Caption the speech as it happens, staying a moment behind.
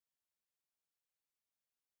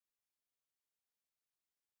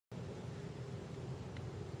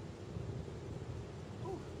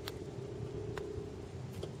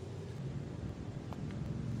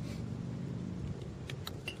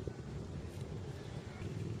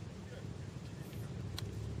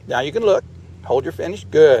Now you can look. Hold your finish.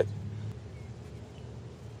 Good.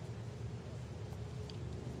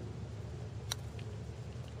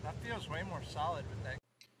 That feels way more solid with that.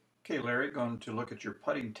 Okay, Larry, going to look at your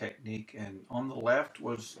putting technique, and on the left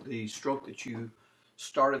was the stroke that you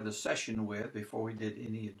started the session with before we did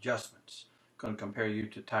any adjustments. Going to compare you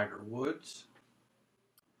to Tiger Woods.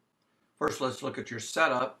 First, let's look at your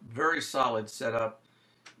setup. Very solid setup.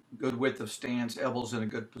 Good width of stance, elbows in a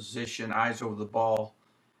good position, eyes over the ball.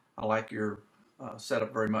 I like your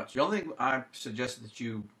setup very much. The only thing I suggest that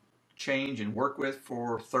you change and work with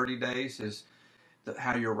for 30 days is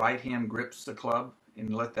how your right hand grips the club,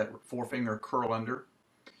 and let that forefinger curl under.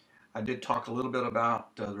 I did talk a little bit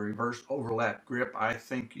about the reverse overlap grip. I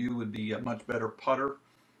think you would be a much better putter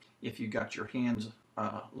if you got your hands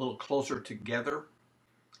a little closer together,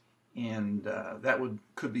 and that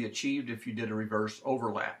could be achieved if you did a reverse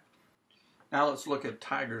overlap. Now let's look at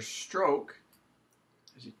Tiger's stroke.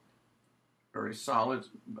 Very solid,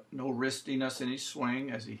 no wristiness in his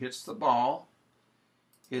swing as he hits the ball.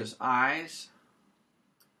 His eyes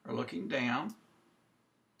are looking down.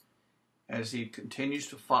 As he continues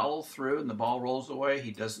to follow through and the ball rolls away,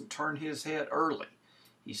 he doesn't turn his head early.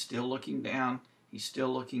 He's still looking down. He's still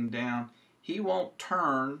looking down. He won't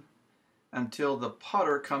turn until the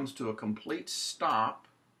putter comes to a complete stop.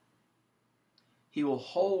 He will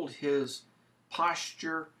hold his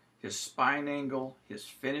posture, his spine angle, his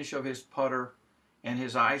finish of his putter, and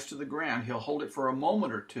his eyes to the ground. He'll hold it for a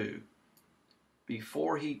moment or two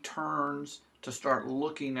before he turns to start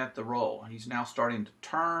looking at the roll. He's now starting to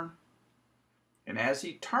turn, and as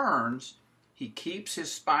he turns, he keeps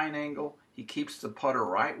his spine angle, he keeps the putter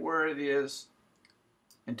right where it is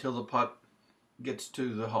until the putt gets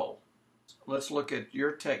to the hole. Let's look at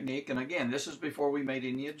your technique, and again, this is before we made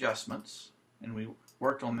any adjustments, and we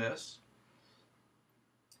worked on this.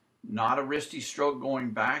 Not a wristy stroke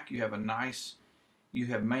going back. You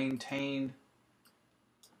have maintained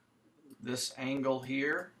this angle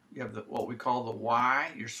here. You have what we call the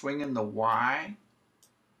Y. You're swinging the Y.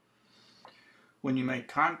 When you make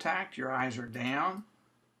contact, your eyes are down.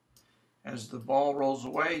 As the ball rolls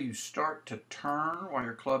away, you start to turn while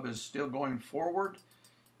your club is still going forward,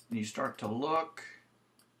 and you start to look.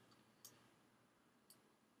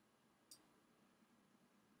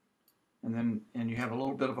 And you have a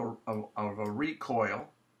little bit of a recoil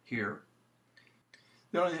here.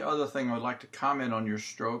 The only other thing I would like to comment on your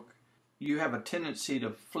stroke, you have a tendency to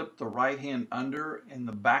flip the right hand under, and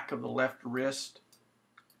the back of the left wrist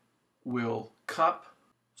will cup.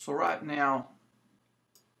 So right now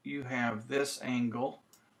you have this angle,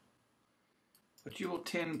 but you will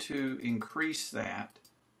tend to increase that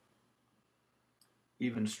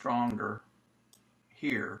even stronger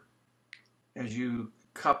here as you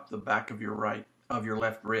cup the back of your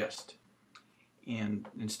left wrist. And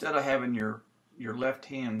instead of having your left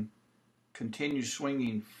hand continue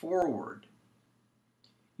swinging forward,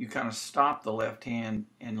 you kind of stop the left hand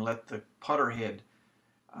and let the putter head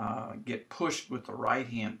get pushed with the right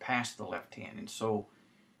hand past the left hand. And so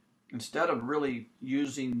instead of really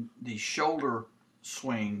using the shoulder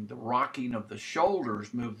swing, the rocking of the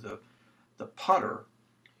shoulders move the putter,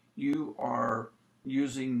 you are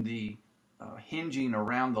using the hinging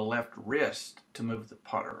around the left wrist to move the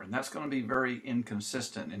putter, and that's going to be very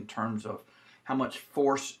inconsistent in terms of how much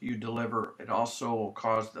force you deliver. It also will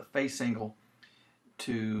cause the face angle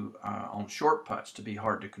to on short putts to be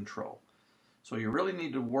hard to control. So you really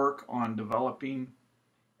need to work on developing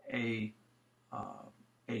a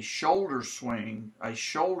shoulder swing, a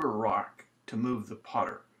shoulder rock to move the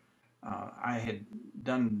putter. I had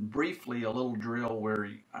done briefly a little drill where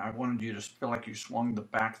I wanted you to feel like you swung the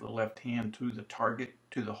back of the left hand to the target,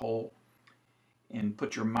 to the hole, and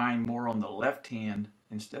put your mind more on the left hand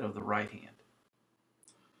instead of the right hand.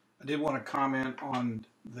 I did want to comment on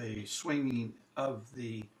the swinging of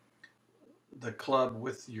the club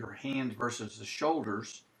with your hands versus the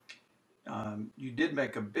shoulders. You did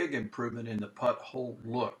make a big improvement in the putt hole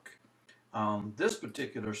look. This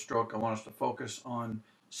particular stroke, I want us to focus on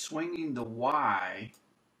swinging the Y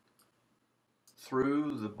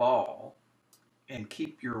through the ball and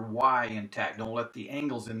keep your Y intact. Don't let the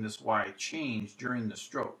angles in this Y change during the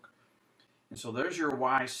stroke. And so there's your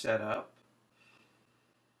Y set up.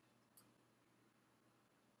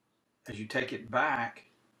 As you take it back,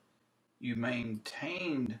 you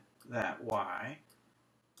maintained that Y.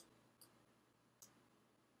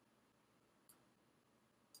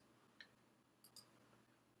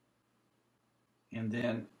 And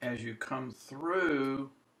then as you come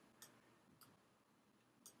through,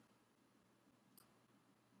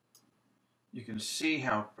 you can see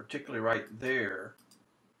how, particularly right there,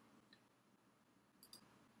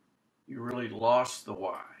 you really lost the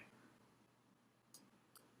Y.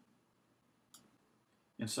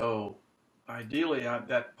 And so ideally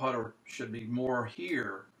that putter should be more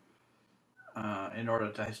here in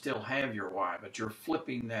order to still have your Y, but you're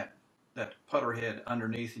flipping that putter head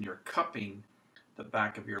underneath and you're cupping the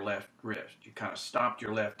back of your left wrist. You kind of stopped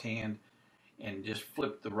your left hand and just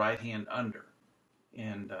flipped the right hand under.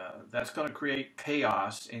 And that's going to create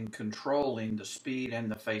chaos in controlling the speed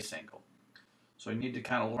and the face angle. So you need to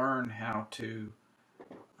kind of learn how to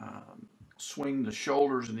swing the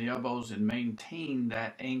shoulders and the elbows and maintain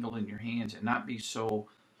that angle in your hands and not be so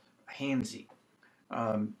handsy.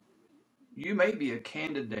 You may be a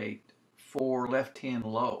candidate for left hand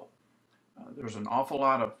low. There's an awful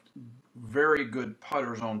lot of very good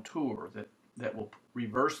putters on tour that will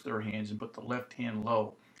reverse their hands and put the left hand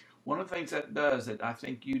low. One of the things that does that I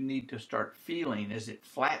think you need to start feeling is it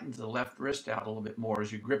flattens the left wrist out a little bit more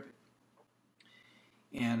as you grip it.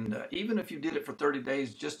 And even if you did it for 30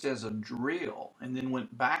 days just as a drill and then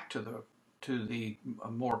went back to the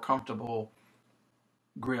more comfortable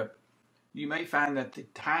grip, you may find that the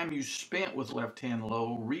time you spent with left hand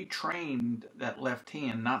low retrained that left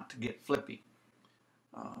hand not to get flippy.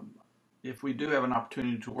 If we do have an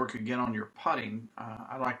opportunity to work again on your putting,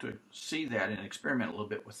 I'd like to see that and experiment a little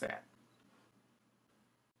bit with that.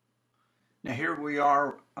 Now here we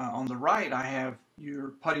are on the right. I have your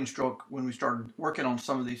putting stroke when we started working on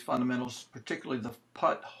some of these fundamentals, particularly the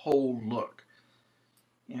putt hold look.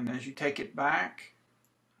 And as you take it back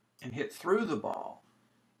and hit through the ball,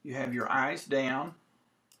 you have your eyes down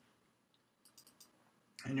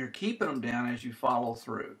and you're keeping them down as you follow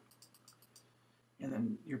through. And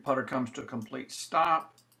then your putter comes to a complete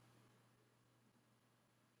stop.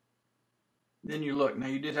 Then you look. Now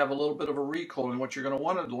you did have a little bit of a recoil, and what you're going to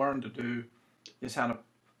want to learn to do is how to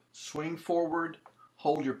swing forward,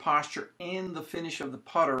 hold your posture and the finish of the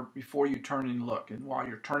putter before you turn and look. And while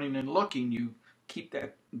you're turning and looking, you keep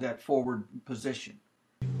that forward position.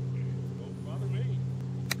 Don't bother me.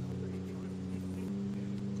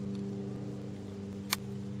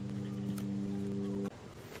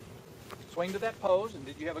 Swing to that pose, and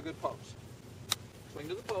did you have a good pose? Swing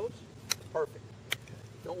to the pose. Perfect.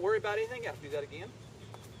 Don't worry about anything else. Do that again.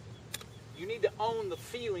 You need to own the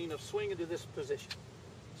feeling of swinging to this position.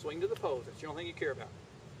 Swing to the pose. That's the only thing you care about.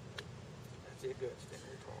 That's it. Good. Stand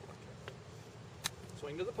very tall like that.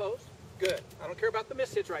 Swing to the pose. Good. I don't care about the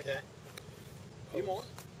miss hits right now. A few more.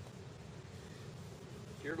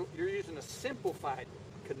 You're using a simplified,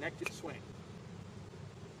 connected swing.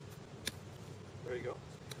 There you go.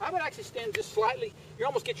 I would actually stand just slightly. You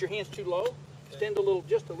almost get your hands too low. Stand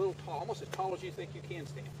just a little tall, almost as tall as you think you can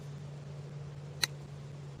stand.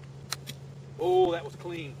 Oh, that was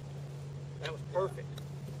clean. That was perfect.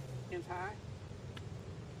 Hands high.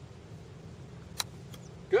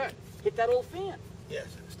 Good. Hit that old fin. Yes,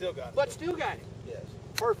 still got it. But still got it. Yes.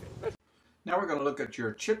 Perfect. Now we're going to look at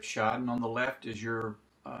your chip shot, and on the left is your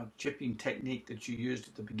chipping technique that you used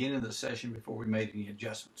at the beginning of the session before we made any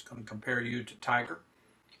adjustments. Going to compare you to Tiger.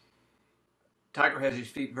 Tiger has his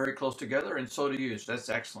feet very close together, and so do you. So that's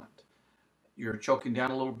excellent. You're choking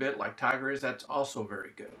down a little bit like Tiger is. That's also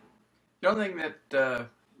very good. The other thing that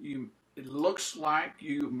it looks like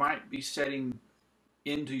you might be setting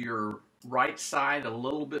into your right side a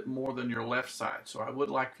little bit more than your left side. So I would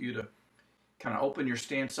like for you to kind of open your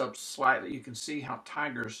stance up slightly. You can see how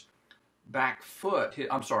Tiger's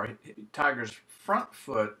Tiger's front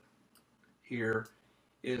foot here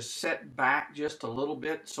is set back just a little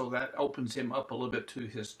bit, so that opens him up a little bit to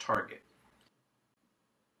his target.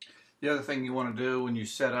 The other thing you want to do when you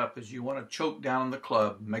set up is you want to choke down the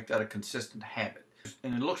club, make that a consistent habit.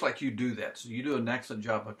 And it looks like you do that, so you do an excellent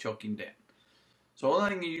job of choking down. So the only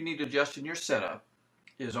thing you need to adjust in your setup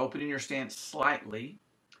is opening your stance slightly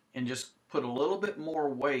and just put a little bit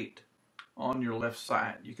more weight on your left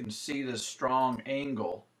side. You can see this strong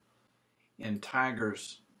angle in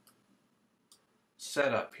Tiger's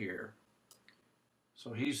setup here.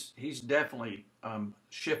 So he's definitely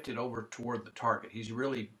shifted over toward the target. He's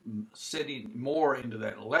really sitting more into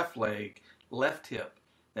that left leg, left hip,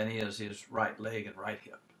 than he is his right leg and right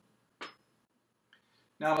hip.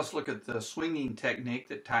 Now let's look at the swinging technique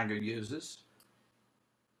that Tiger uses.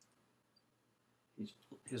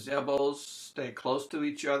 His elbows stay close to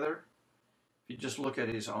each other. If you just look at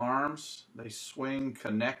his arms, they swing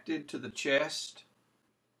connected to the chest.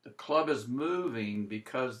 The club is moving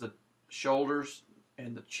because the shoulders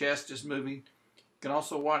and the chest is moving. You can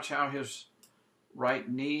also watch how his right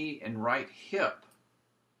knee and right hip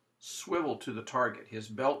swivel to the target. His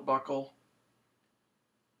belt buckle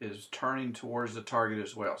is turning towards the target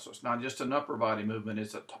as well. So it's not just an upper body movement,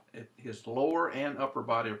 his lower and upper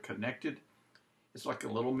body are connected. It's like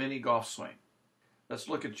a little mini golf swing. Let's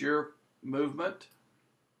look at your movement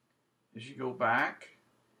as you go back.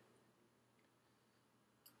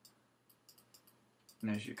 And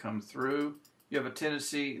as you come through, you have a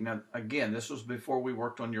tendency, now again, this was before we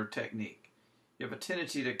worked on your technique. You have a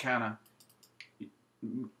tendency to kind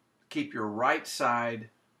of keep your right side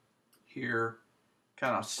here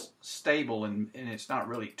kind of stable, and it's not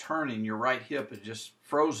really turning. Your right hip is just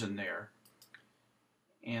frozen there,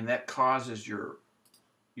 and that causes your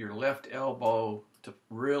left elbow to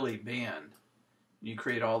really bend. You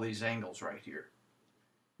create all these angles right here.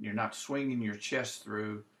 You're not swinging your chest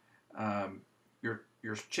through.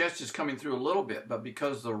 Your chest is coming through a little bit, but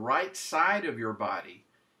because the right side of your body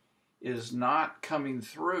is not coming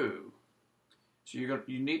through, so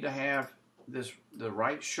you need to have the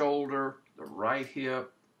right shoulder, the right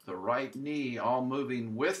hip, the right knee all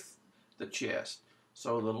moving with the chest.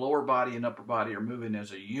 So the lower body and upper body are moving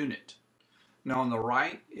as a unit. Now on the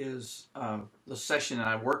right is the session that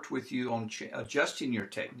I worked with you on adjusting your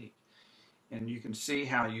technique. And you can see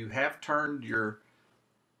how you have turned your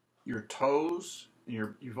toes,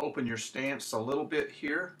 and you've opened your stance a little bit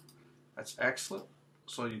here. That's excellent.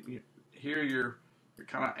 So here you're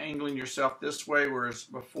kind of angling yourself this way, whereas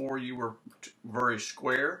before you were very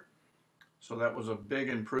square. So that was a big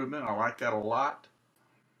improvement. I like that a lot.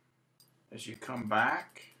 As you come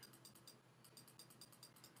back,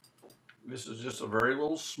 this is just a very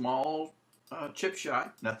little small chip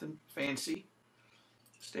shot, nothing fancy.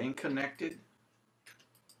 Staying connected.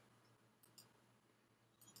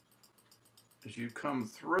 As you come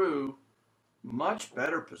through, much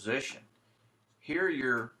better position. Here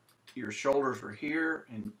your shoulders were here,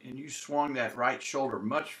 and you swung that right shoulder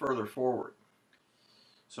much further forward.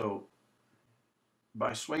 So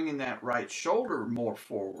by swinging that right shoulder more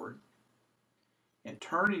forward and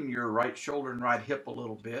turning your right shoulder and right hip a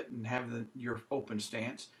little bit and having your open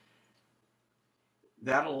stance,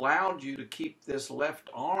 that allowed you to keep this left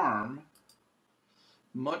arm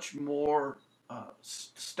much more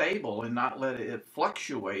stable and not let it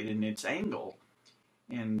fluctuate in its angle.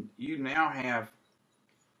 And you now have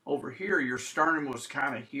over here, your sternum was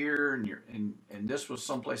kind of here, and this was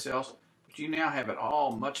someplace else, but you now have it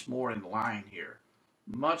all much more in line here,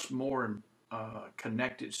 much more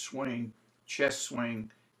connected swing, chest swing.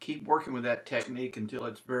 Keep working with that technique until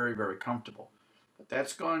it's very, very comfortable. But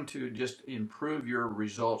that's going to just improve your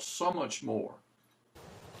results so much more.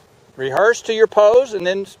 Rehearse to your pose and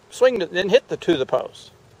then swing, then hit to the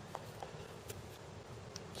pose.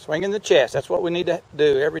 Swing in the chest. That's what we need to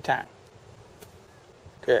do every time.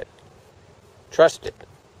 Good. Trust it.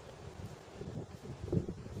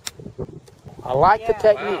 I like the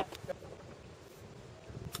technique. Wow.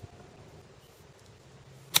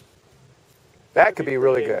 That could be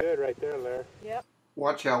really good. Right there, Larry. Yep.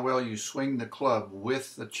 Watch how well you swing the club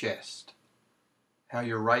with the chest. How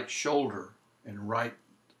your right shoulder and right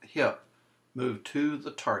hip move to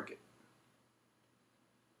the target.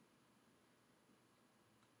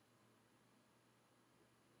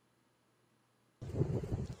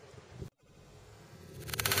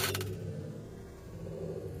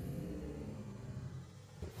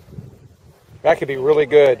 That could be really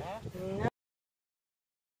good.